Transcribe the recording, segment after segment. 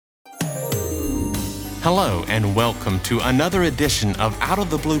Hello and welcome to another edition of Out of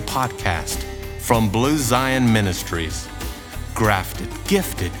the Blue podcast from Blue Zion Ministries. Grafted,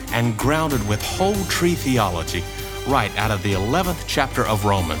 gifted, and grounded with whole tree theology right out of the 11th chapter of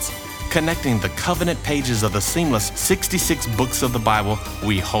Romans, connecting the covenant pages of the seamless 66 books of the Bible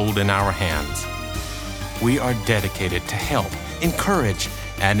we hold in our hands. We are dedicated to help, encourage,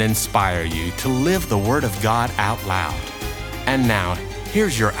 and inspire you to live the Word of God out loud. And now,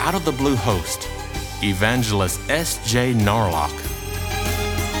 here's your Out of the Blue host, Evangelist S.J. Narlock.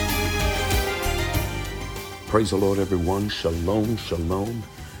 Praise the Lord, everyone. Shalom, shalom.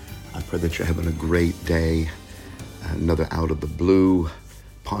 I pray that you're having a great day. Another Out of the Blue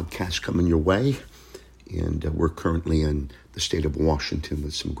podcast coming your way. And we're currently in the state of Washington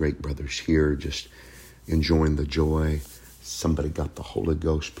with some great brothers here, just enjoying the joy. Somebody got the Holy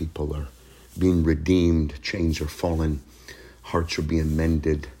Ghost. People are being redeemed. Chains are falling. Hearts are being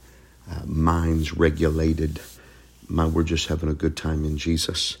mended. Minds regulated. We're just having a good time in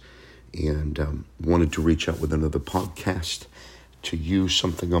Jesus. And wanted to reach out with another podcast to use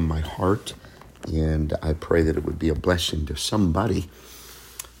something on my heart. And I pray that it would be a blessing to somebody.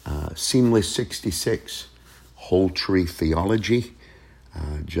 Seamless 66, whole tree theology.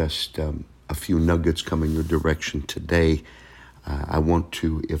 Just a few nuggets coming your direction today. I want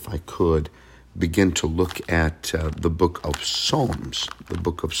to, if I could, begin to look at the book of Psalms. The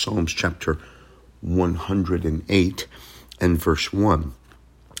book of Psalms, chapter 108 and verse 1.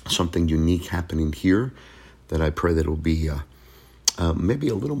 Something unique happening here that I pray that it will be maybe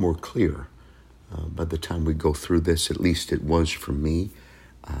a little more clear by the time we go through this. At least it was for me.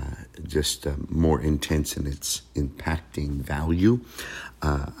 Just more intense in its impacting value.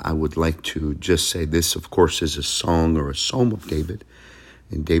 I would like to just say this, of course, is a song or a psalm of David.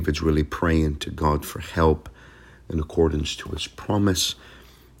 And David's really praying to God for help in accordance to his promise.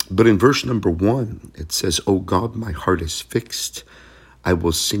 But in verse number 1, it says, "O God, my heart is fixed. I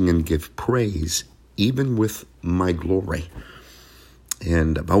will sing and give praise, even with my glory."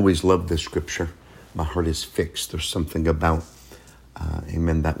 And I've always loved this scripture. My heart is fixed. There's something about,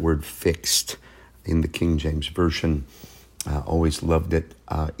 that word fixed in the King James Version. Always loved it.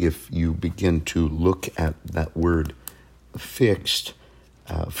 If you begin to look at that word fixed,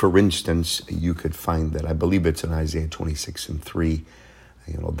 for instance, you could find that, I believe it's in Isaiah 26 and 3,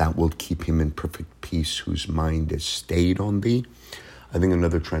 that will keep him in perfect peace whose mind is stayed on thee. I think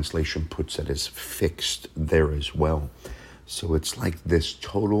another translation puts it as fixed there as well. So it's like this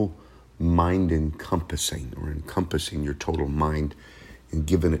total mind encompassing your total mind and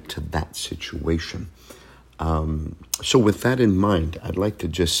giving it to that situation. So with that in mind, I'd like to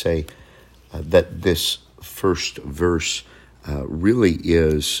just say that this first verse really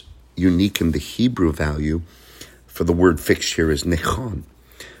is unique in the Hebrew value for the word fixed here is nechon,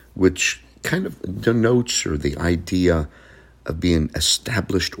 which kind of denotes or the idea of being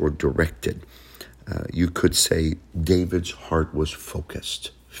established or directed. You could say David's heart was focused,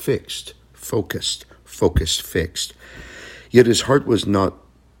 fixed, focused, fixed. Yet his heart was not,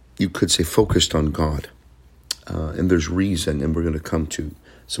 you could say, focused on God. And there's reason, and we're going to come to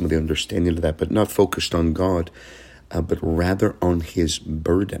some of the understanding of that, but not focused on God, but rather on his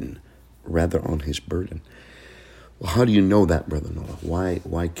burden. Well, how do you know that, Brother Noah?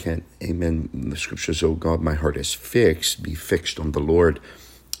 Why can't, amen, the scripture says, "Oh God, my heart is fixed," be fixed on the Lord.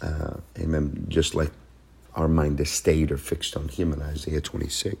 Amen, just like our mind is stayed or fixed on him in Isaiah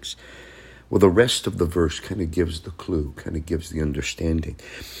 26. Well, the rest of the verse kind of gives the clue, kind of gives the understanding.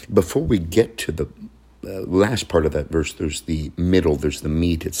 Before we get to the last part of that verse, there's the middle, there's the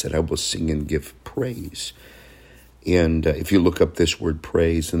meat. It said, "I will sing and give praise." And if you look up this word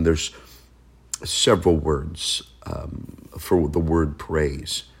praise, and there's several words for the word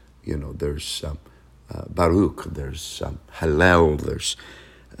praise. There's Baruch, there's Hallel, there's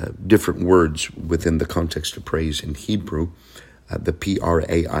different words within the context of praise in Hebrew. The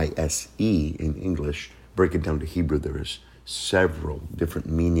praise in English, break it down to Hebrew, there is several different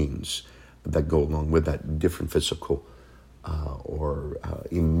meanings that go along with that, different physical or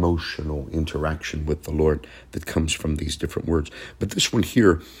emotional interaction with the Lord that comes from these different words. But this one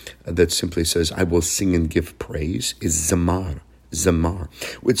here that simply says, "I will sing and give praise," is zamar,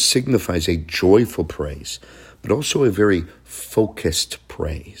 which signifies a joyful praise, but also a very focused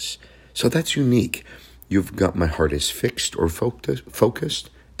praise. So that's unique. You've got "my heart is fixed" or focused,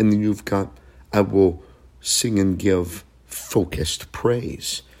 and then you've got "I will sing and give focused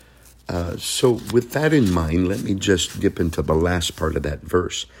praise." So with that in mind, let me just dip into the last part of that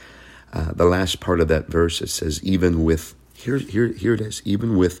verse. The last part of that verse, it says, even with, here it is,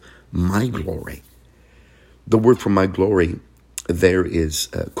 even with my glory. The word for my glory there is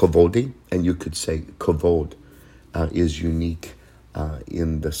kovodi, and you could say kovod is unique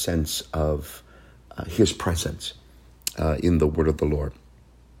in the sense of his presence in the word of the Lord.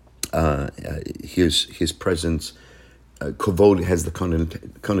 His presence, kovod has the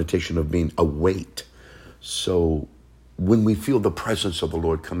connotation of being a weight. So when we feel the presence of the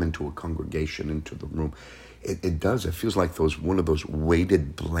Lord come into a congregation, into the room, it feels like one of those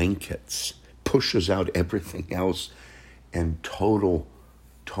weighted blankets pushes out everything else, and total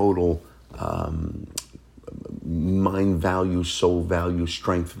mind value, soul value,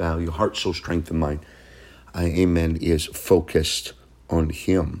 strength value, heart, soul, strength, and mind, amen, is focused on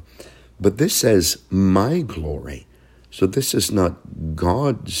him. But this says, my glory. So this is not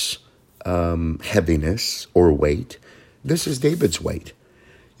God's heaviness or weight. This is David's weight.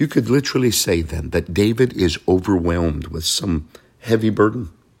 You could literally say then that David is overwhelmed with some heavy burden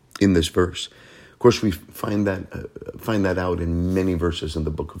in this verse. Of course, we find that out in many verses in the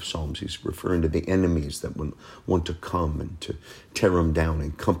book of Psalms. He's referring to the enemies that want to come and to tear him down,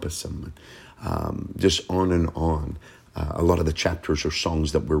 encompass him, just on and on. A lot of the chapters or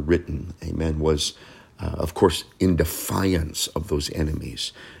songs that were written, amen, was, of course, in defiance of those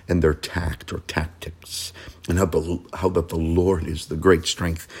enemies and their tact or tactics, and how that the Lord is the great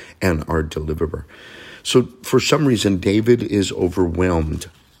strength and our deliverer. So for some reason, David is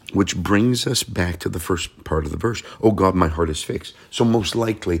overwhelmed, which brings us back to the first part of the verse. Oh God, my heart is fixed. So most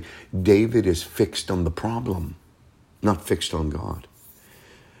likely, David is fixed on the problem, not fixed on God.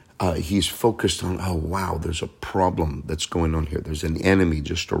 He's focused on, oh wow, there's a problem that's going on here. There's an enemy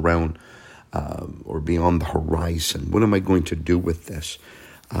just around or beyond the horizon. What am I going to do with this?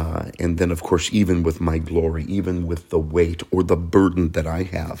 And then, of course, even with my glory, even with the weight or the burden that I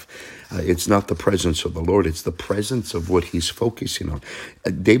have, it's not the presence of the Lord. It's the presence of what he's focusing on.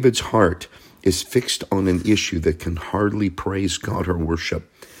 David's heart is fixed on an issue that can hardly praise God or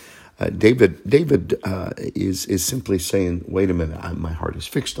worship. David is simply saying, wait a minute, my heart is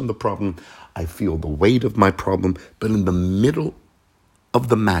fixed on the problem. I feel the weight of my problem, but in the middle of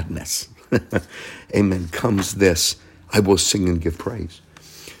the madness, amen, comes this, I will sing and give praise.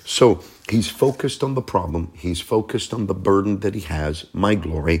 So he's focused on the problem. He's focused on the burden that he has, my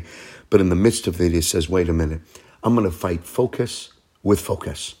glory. But in the midst of it, he says, wait a minute, I'm going to fight focus with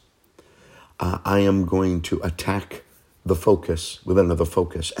focus. I am going to attack the focus with another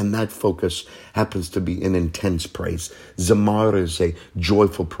focus. And that focus happens to be an intense praise. Zamar is a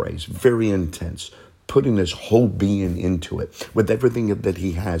joyful praise, very intense, putting his whole being into it. With everything that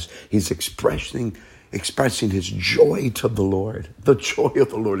he has, he's expressing his joy to the Lord. The joy of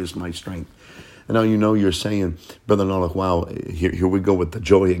the Lord is my strength. And now you're saying, Brother Nolach, wow, here we go with the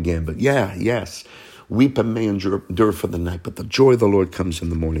joy again. But yes, weeping may endure for the night, but the joy of the Lord comes in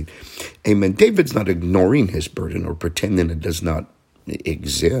the morning. Amen. David's not ignoring his burden or pretending it does not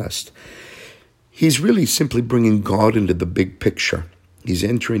exist. He's really simply bringing God into the big picture. He's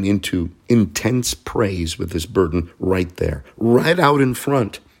entering into intense praise with his burden right there, right out in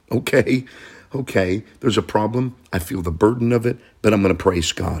front. Okay, there's a problem. I feel the burden of it, but I'm going to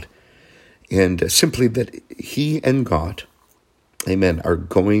praise God. And simply that he and God, amen, are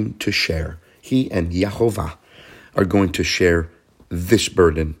going to share. He and Yehovah are going to share this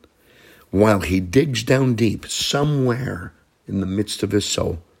burden while he digs down deep somewhere in the midst of his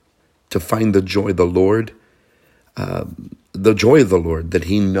soul to find the joy of the Lord, that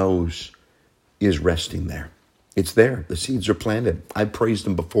he knows is resting there. It's there. The seeds are planted. I praised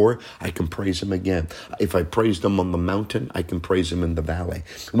him before. I can praise him again. If I praised him on the mountain, I can praise him in the valley.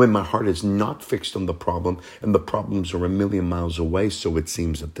 When my heart is not fixed on the problem, and the problems are a million miles away, so it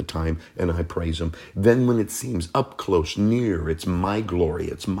seems at the time, and I praise him, then when it seems up close, near, it's my glory,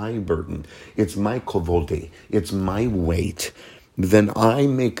 it's my burden, it's my kovodi, it's my weight, then I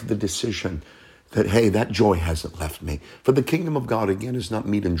make the decision that, hey, that joy hasn't left me. For the kingdom of God, again, is not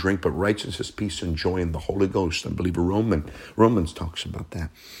meat and drink, but righteousness, peace, and joy in the Holy Ghost. I believe Romans talks about that.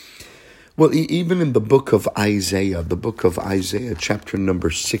 Well, even in the book of Isaiah, chapter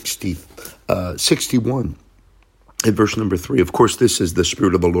number 61, at verse number 3, of course, this is the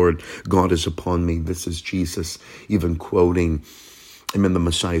Spirit of the Lord. God is upon me. This is Jesus even quoting, the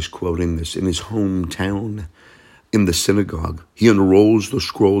Messiah is quoting this in his hometown. In the synagogue, he unrolls the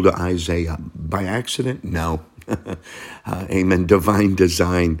scroll to Isaiah. By accident? No. Amen. Divine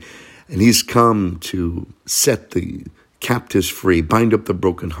design. And he's come to set the captives free, bind up the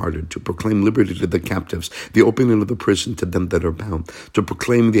brokenhearted, to proclaim liberty to the captives, the opening of the prison to them that are bound, to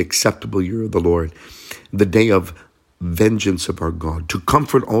proclaim the acceptable year of the Lord, the day of vengeance of our God, to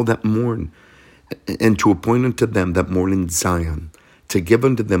comfort all that mourn, and to appoint unto them that mourn in Zion, to give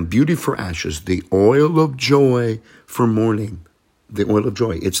unto them beauty for ashes, the oil of joy for mourning. the oil of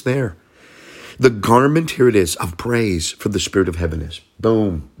joy. It's there. The garment, here it is, of praise for the spirit of heaviness.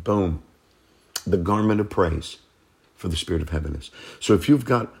 Boom, boom. The garment of praise for the spirit of heaviness. So if you've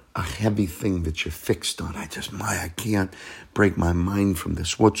got a heavy thing that you're fixed on, I can't break my mind from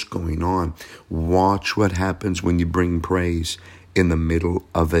this. What's going on? Watch what happens when you bring praise in the middle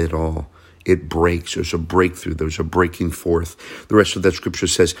of it all. It breaks. There's a breakthrough. There's a breaking forth. The rest of that scripture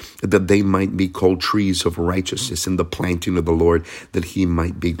says that they might be called trees of righteousness in the planting of the Lord, that he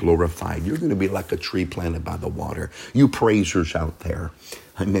might be glorified. You're going to be like a tree planted by the water. You praisers out there.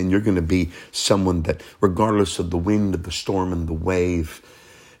 And then you're going to be someone that, regardless of the wind, the storm, and the wave,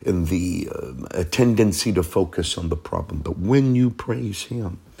 and the tendency to focus on the problem, but when you praise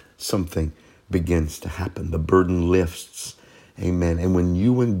him, something begins to happen. The burden lifts. Amen. And when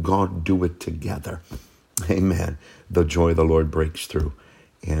you and God do it together, amen, the joy of the Lord breaks through,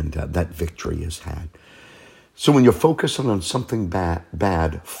 and that victory is had. So when you're focusing on something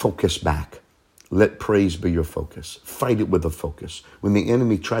bad, focus back. Let praise be your focus. Fight it with a focus. When the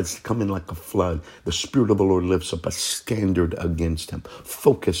enemy tries to come in like a flood, the Spirit of the Lord lifts up a standard against him.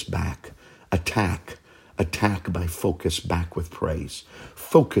 Focus back. Attack. Attack by focus back with praise.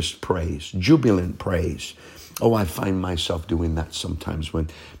 Focused praise. Jubilant praise. Oh, I find myself doing that sometimes when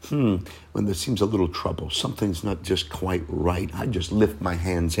there seems a little trouble. Something's not just quite right. I just lift my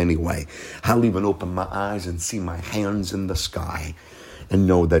hands anyway. I'll even open my eyes and see my hands in the sky and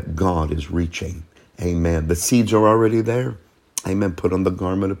know that God is reaching. Amen. The seeds are already there. Amen. Put on the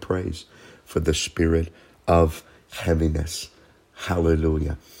garment of praise for the spirit of heaviness.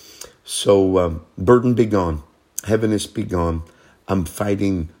 Hallelujah. So burden be gone. Heaviness be gone. I'm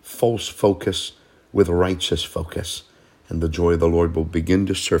fighting false focus with righteous focus. And the joy of the Lord will begin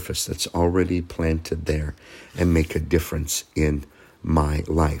to surface that's already planted there and make a difference in my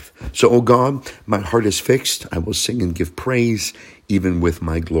life. So, oh God, my heart is fixed. I will sing and give praise even with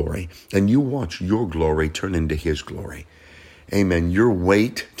my glory. And you watch your glory turn into his glory. Amen. Your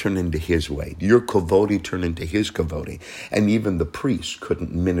weight turn into his weight. Your kavodi turn into his kavodi. And even the priest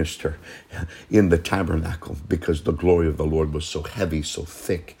couldn't minister in the tabernacle because the glory of the Lord was so heavy, so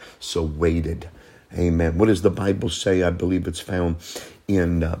thick, so weighted. Amen. What does the Bible say? I believe it's found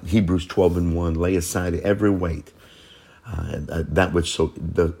in Hebrews 12:1. Lay aside every weight that which so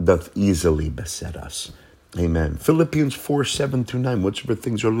doth easily beset us. Amen. Philippians 4:7-9. Whatsoever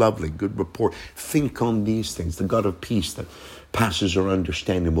things are lovely, good report. Think on these things. The God of peace that passes our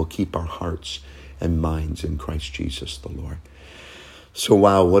understanding will keep our hearts and minds in Christ Jesus the Lord. So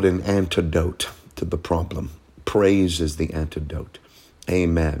wow, what an antidote to the problem. Praise is the antidote.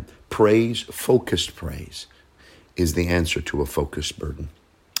 Amen. Praise, focused praise, is the answer to a focused burden.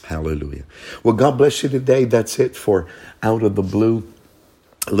 Hallelujah. Well, God bless you today. That's it for Out of the Blue.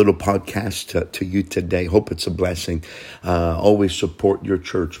 A little podcast to you today. Hope it's a blessing. Always support your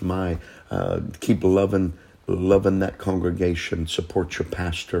church. Keep loving that congregation. Support your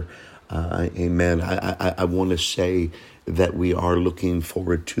pastor. Amen. I want to say that we are looking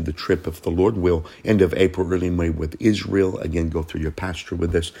forward to the trip, if the Lord will, end of April, early May with Israel. Again, go through your pastor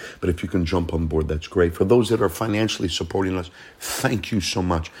with this. But if you can jump on board, that's great. For those that are financially supporting us, thank you so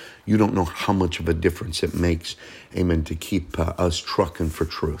much. You don't know how much of a difference it makes, amen, to keep us trucking for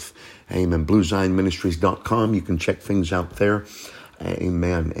truth. Amen. BlueZionMinistries.com. You can check things out there.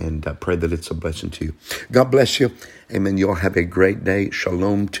 Amen. And pray that it's a blessing to you. God bless you. Amen. You all have a great day.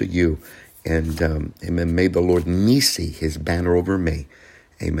 Shalom to you. And amen. May the Lord Nisi, his banner over me,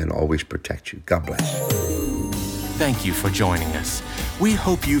 amen, always protect you. God bless. Thank you for joining us. We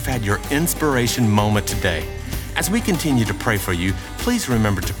hope you've had your inspiration moment today. As we continue to pray for you, please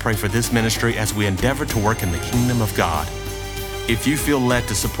remember to pray for this ministry as we endeavor to work in the kingdom of God. If you feel led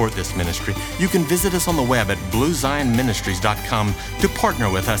to support this ministry, you can visit us on the web at BlueZionMinistries.com to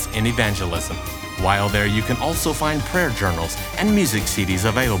partner with us in evangelism. While there, you can also find prayer journals and music CDs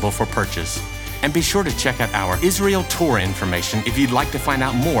available for purchase. And be sure to check out our Israel tour information if you'd like to find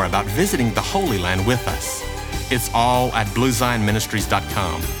out more about visiting the Holy Land with us. It's all at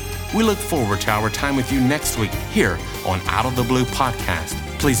BlueZionMinistries.com. We look forward to our time with you next week here on Out of the Blue podcast.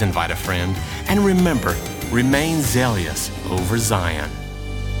 Please invite a friend, and remember, remain zealous over Zion.